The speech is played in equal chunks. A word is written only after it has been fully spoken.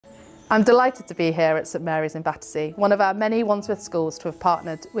I'm delighted to be here at St Mary's in Battersea, one of our many Wandsworth schools to have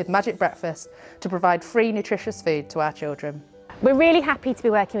partnered with Magic Breakfast to provide free nutritious food to our children. We're really happy to be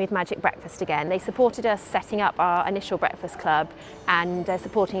working with Magic Breakfast again. They supported us setting up our initial breakfast club, and they're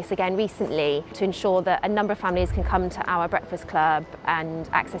supporting us again recently to ensure that a number of families can come to our breakfast club and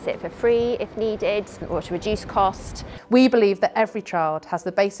access it for free if needed, or to reduce cost. We believe that every child has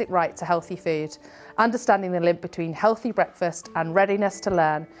the basic right to healthy food. Understanding the link between healthy breakfast and readiness to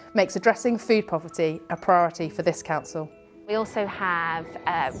learn makes addressing food poverty a priority for this council. We also have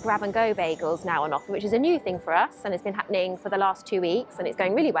grab and go bagels now on offer, which is a new thing for us, and it's been happening for the last 2 weeks and it's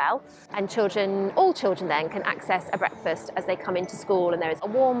going really well. And all children then can access a breakfast as they come into school, and there is a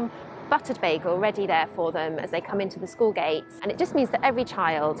warm buttered bagel ready there for them as they come into the school gates. And it just means that every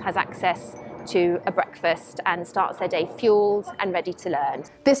child has access to a breakfast and starts their day fuelled and ready to learn.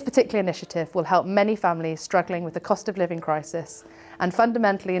 This particular initiative will help many families struggling with the cost of living crisis and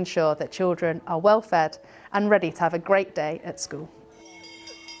fundamentally ensure that children are well fed and ready to have a great day at school.